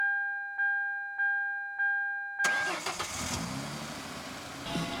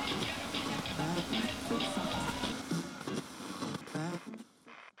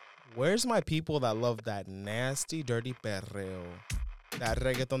Where's my people that love that nasty, dirty perreo? That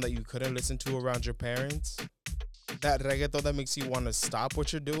reggaeton that you couldn't listen to around your parents? That reggaeton that makes you want to stop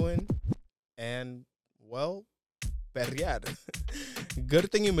what you're doing and, well, perrear.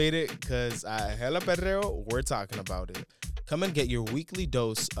 Good thing you made it, because at Hella Perreo, we're talking about it. Come and get your weekly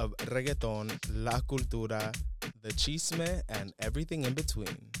dose of reggaeton, la cultura, the chisme, and everything in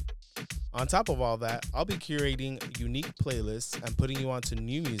between. On top of all that, I'll be curating unique playlists and putting you onto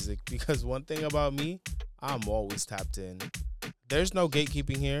new music, because one thing about me, I'm always tapped in. There's no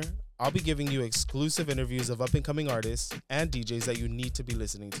gatekeeping here. I'll be giving you exclusive interviews of up-and-coming artists and DJs that you need to be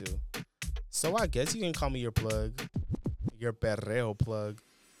listening to. So I guess you can call me your plug, your perreo plug.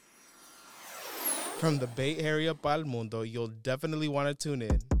 From the Bay Area pa'l mundo, you'll definitely want to tune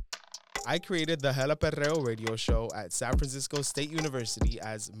in. I created the Hella Perreo radio show at San Francisco State University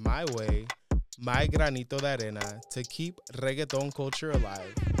as my way, my granito de arena, to keep reggaeton culture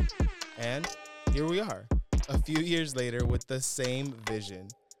alive. And here we are, a few years later with the same vision,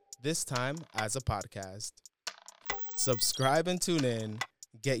 this time as a podcast. Subscribe and tune in.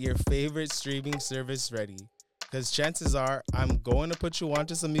 Get your favorite streaming service ready, because chances are I'm going to put you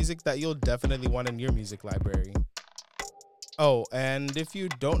onto some music that you'll definitely want in your music library. Oh, and if you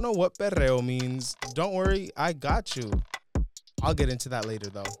don't know what perreo means, don't worry, I got you. I'll get into that later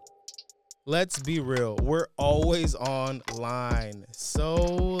though. Let's be real, we're always online, so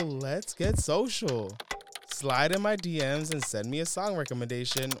let's get social. Slide in my DMs and send me a song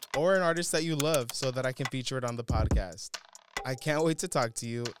recommendation or an artist that you love so that I can feature it on the podcast. I can't wait to talk to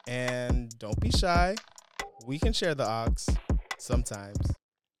you, and don't be shy. We can share the aux sometimes.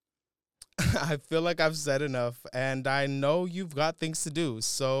 I feel like I've said enough, and I know you've got things to do.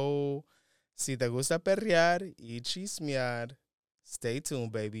 So, si te gusta perrear y chismear, stay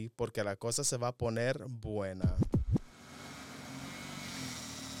tuned, baby, porque la cosa se va a poner buena.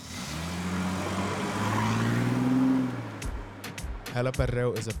 Hella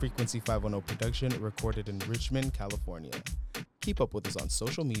Perreo is a Frequency 510 production recorded in Richmond, California. Keep up with us on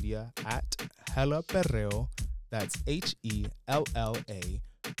social media at Hella Perreo, that's HELLAPERREO,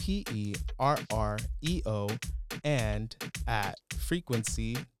 and at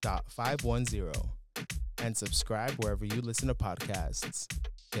frequency.510. And subscribe wherever you listen to podcasts.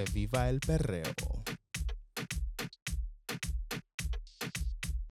 Que viva el perreo.